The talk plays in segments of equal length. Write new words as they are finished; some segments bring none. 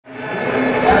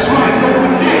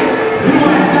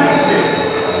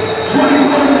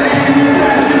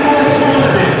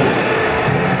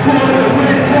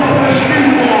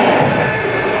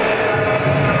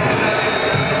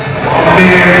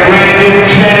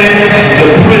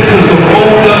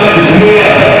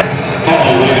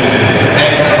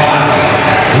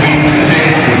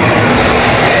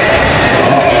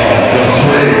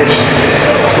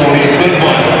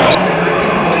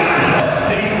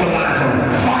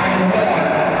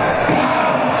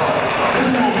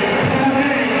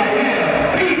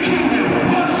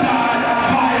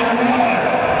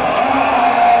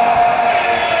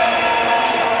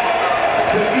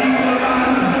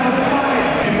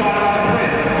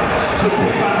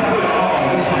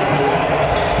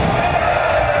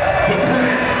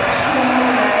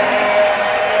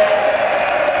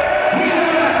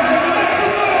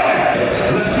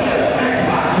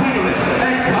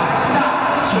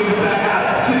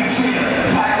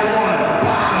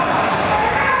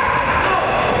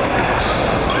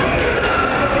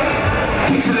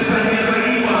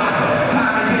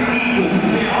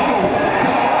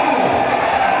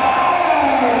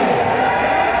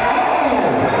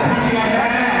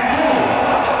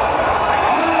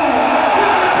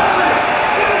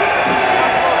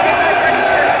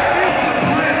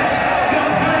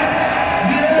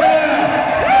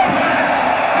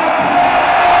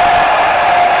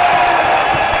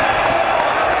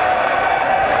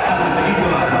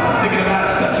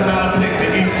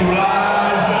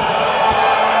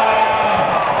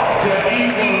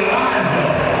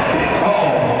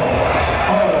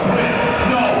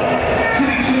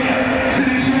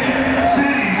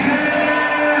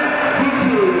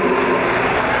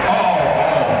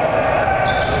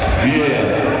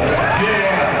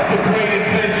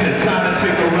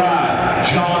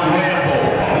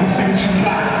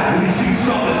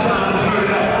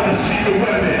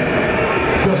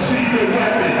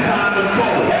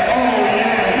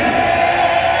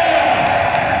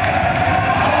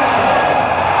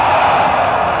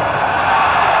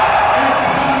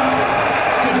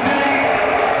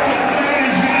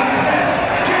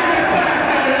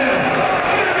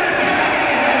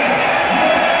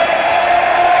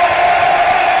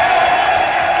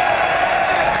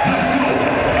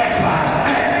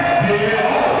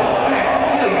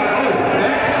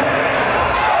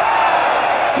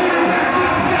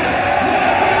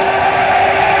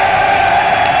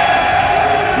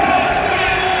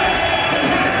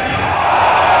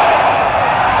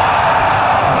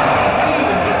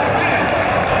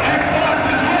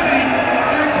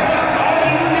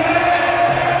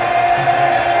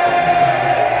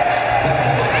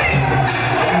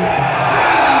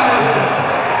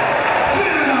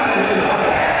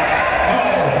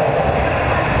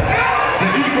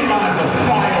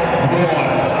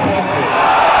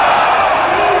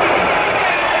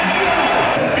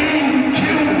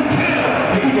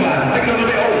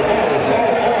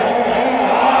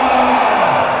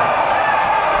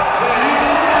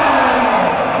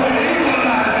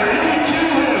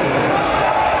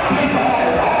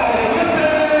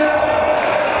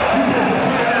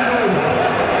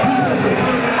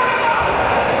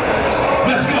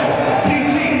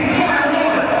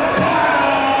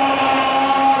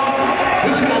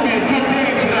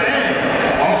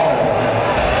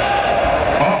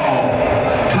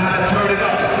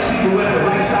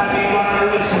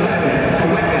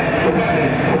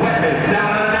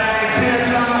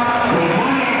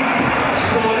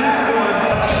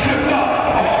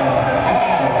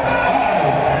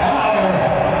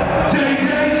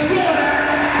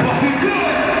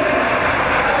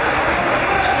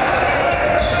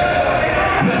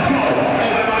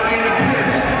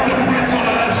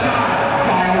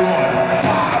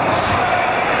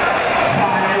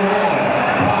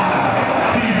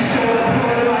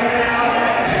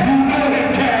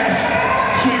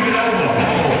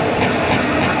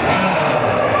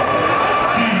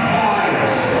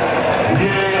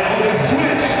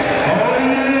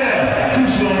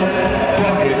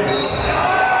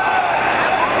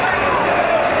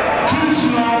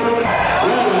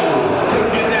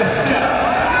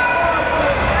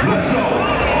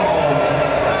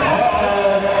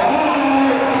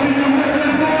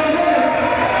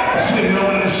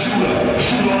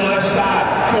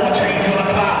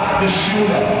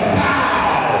shooter.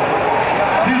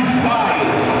 Pow! He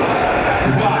fires.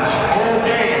 Watch all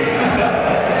game.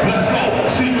 Let's go.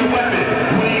 Secret weapon.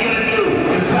 What are you gonna do?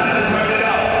 It's time to turn it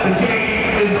up. The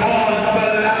game is on the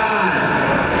line.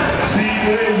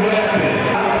 Secret weapon.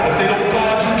 If they don't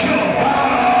guard you, kill them.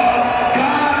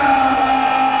 Got him!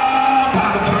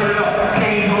 Time to turn it up.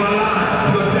 Game's on the line.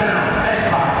 Look down.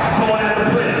 Xbox. Going at the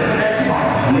Prince. Xbox.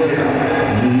 Yeah.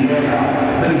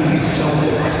 Let me see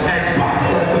something. Xbox.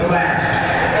 Off the glass.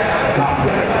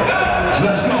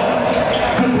 Let's go.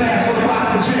 Good pass on the box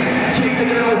to Jay. Jay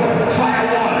thinking it over. Fire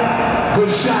one.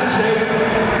 Good shot, Jay.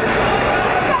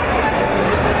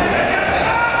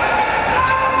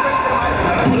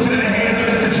 Puts it in the hands of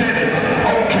Mr. Jennings.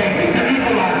 Okay, the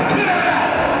equalizer. Clear it out.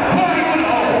 Party with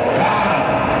got him.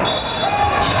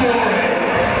 Score it.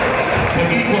 The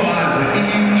equalizer.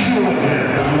 EQ again.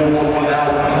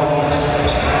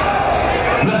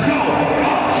 Let's go.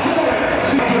 Score it.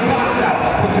 See the box out.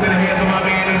 Puts it in the hands of my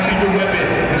man, the secret weapon.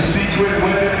 The secret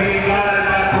weapon being guided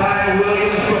by Brian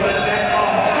Williams for the net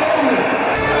off. Score it.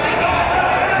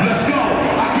 Let's go.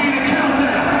 I gave a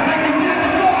countdown. Like you did at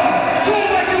the guard. Do it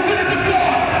like you did at the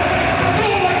guard. Do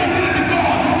it like you did at the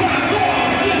guard. You got a guard.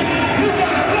 You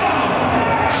got a guard.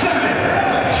 7,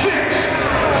 6,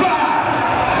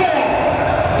 5, 4,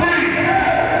 3,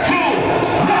 2,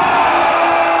 1.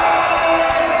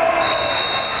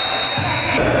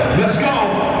 Let's go.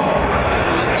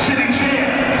 Sitting chair,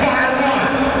 fire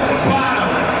one, bottom.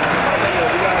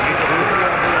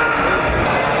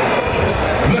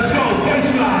 Let's go,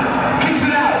 baseline, kicks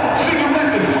it out, secret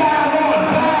weapon, fire one,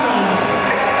 bottoms.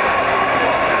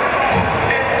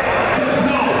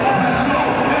 No, let's go,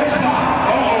 Xbox.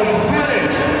 Uh-oh, the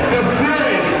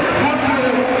fridge, foot to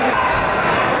the...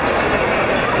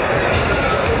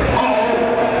 Uh-oh,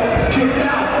 kicked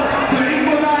out, the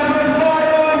equalizer,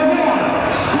 fire one,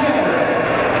 score it.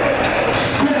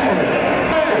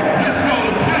 Let's go,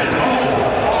 the Prince.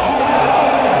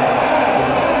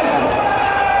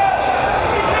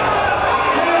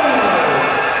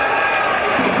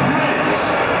 The Prince.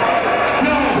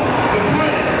 No, the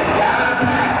Prince. Out of the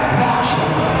back. Watch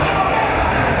him.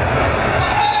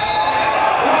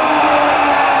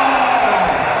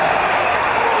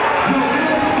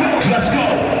 Let's go.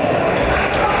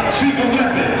 Secret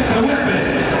weapon. The weapon.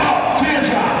 Up.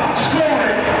 Teardrop. Score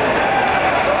it.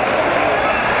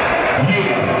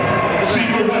 Yeah.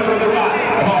 Secret weapon of the rock.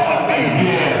 Pardon me.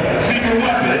 Yeah. Secret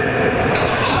weapon.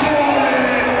 Score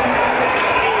it.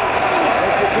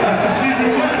 That's the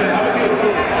secret weapon. How we do?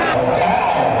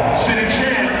 City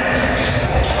champ.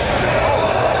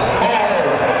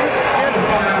 I'm gonna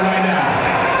find out right now.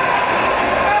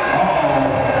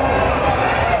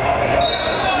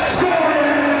 Score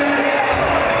it.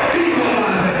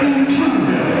 Equalizer.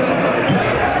 Included.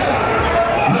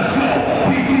 Let's go.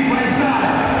 PT right side.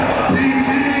 PT.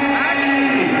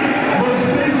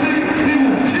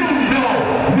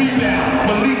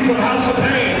 From House of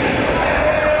Pain,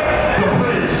 the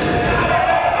Prince.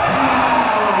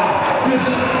 This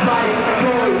might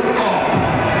go up.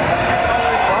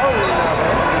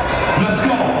 Let's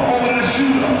go. Over to the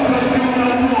shooter. Don't give him no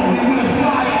room. He will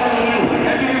fire on you.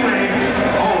 And they ran.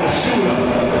 Oh, the shooter.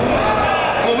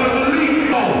 Over to the lead.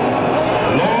 Oh.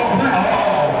 Long pass.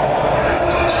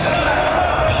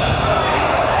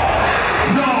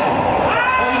 No.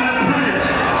 Over to the Prince.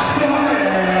 Score it.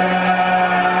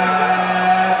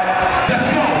 Let's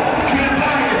go. Can't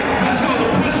buy it. Let's go. The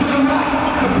Prince with the rock.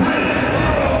 The Prince.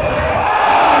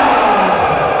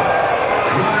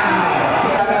 Wow.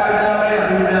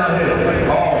 Down here.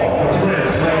 Oh, the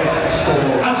Prince, man. Score.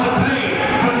 House of Pain.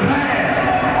 Good pass.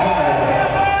 Oh.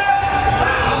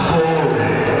 Score.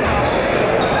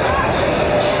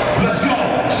 Let's go.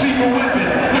 Secret weapon.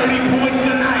 30 points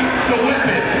tonight. The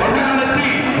weapon. Around the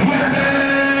deep.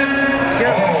 Weapon.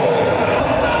 Oh.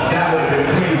 That would have been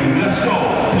crazy. Let's go.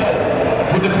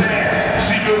 With the pass,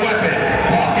 secret weapon,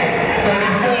 pocket,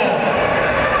 34.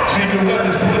 Secret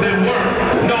weapons put in work.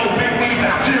 No big knee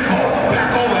now, Jimbo,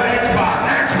 back over, Xbox.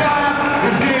 Xbox,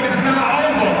 this game is not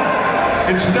over.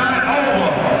 It's not over.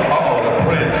 Uh-oh, the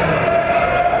Prince.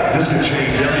 This could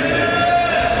change everything.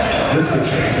 This could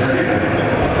change everything.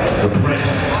 The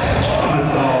Prince. Oh my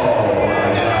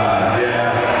God,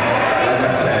 yeah. Like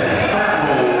I said,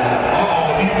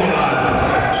 uh-oh, equalizer.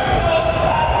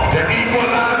 The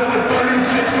equalizer with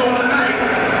 36 on the night.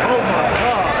 Oh my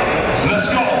God. Let's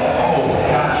go. Oh,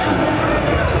 got you.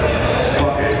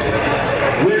 Fuck it.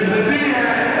 Where's the D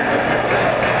at?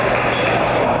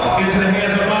 Into the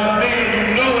hands of my man. You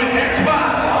know it.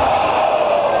 Xbox.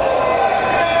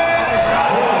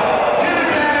 Give it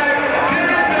back. Give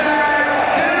it back.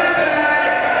 Give it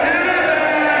back. Give it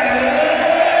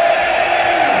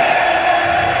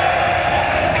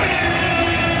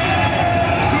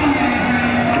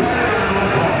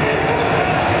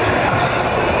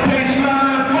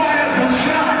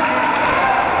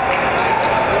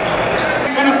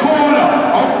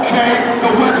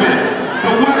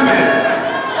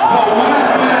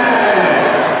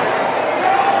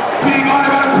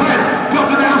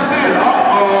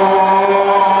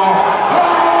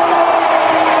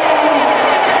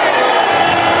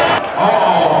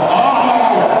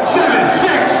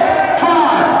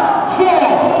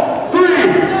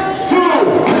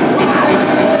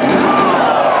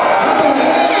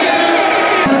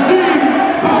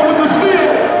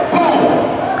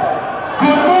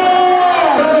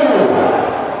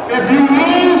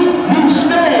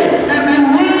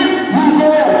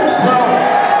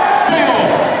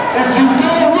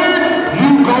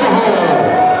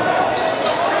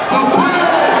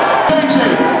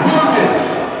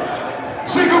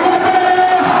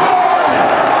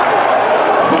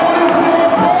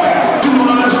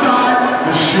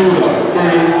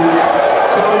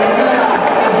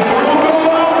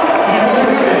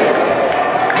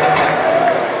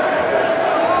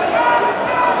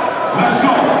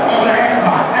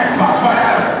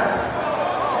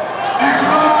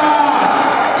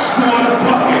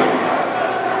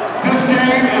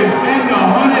is in the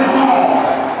 100 ball.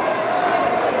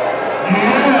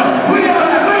 Yeah, we got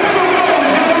that. Make some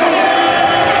noise, y'all.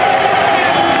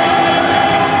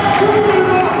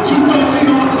 2:13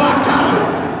 on the clock, counting.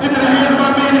 Into the hands of my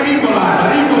man, the equalizer.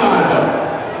 Equalizer.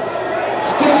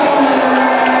 Scoring.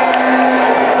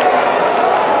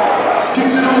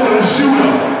 Kicks it over to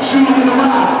Shooter. Shooter in the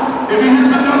round. If he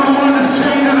hits another one, it's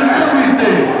changing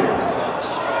everything.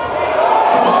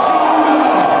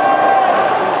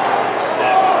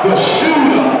 The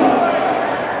shooter.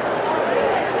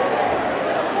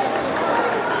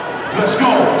 Let's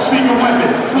go. Secret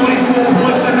weapon. 44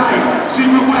 points tonight.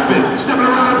 Secret weapon. Stepping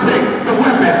around the pick. The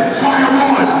weapon. Fire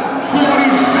on.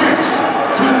 46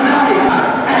 tonight.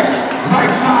 X.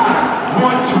 Right side.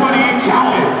 120 and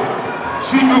counting.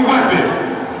 Secret weapon.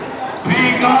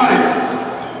 Being guarded.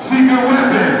 Secret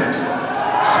weapon.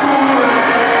 Scoring.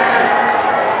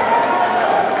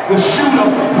 The shooter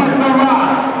putting the rock.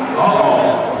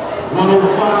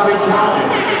 105 and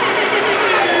counting.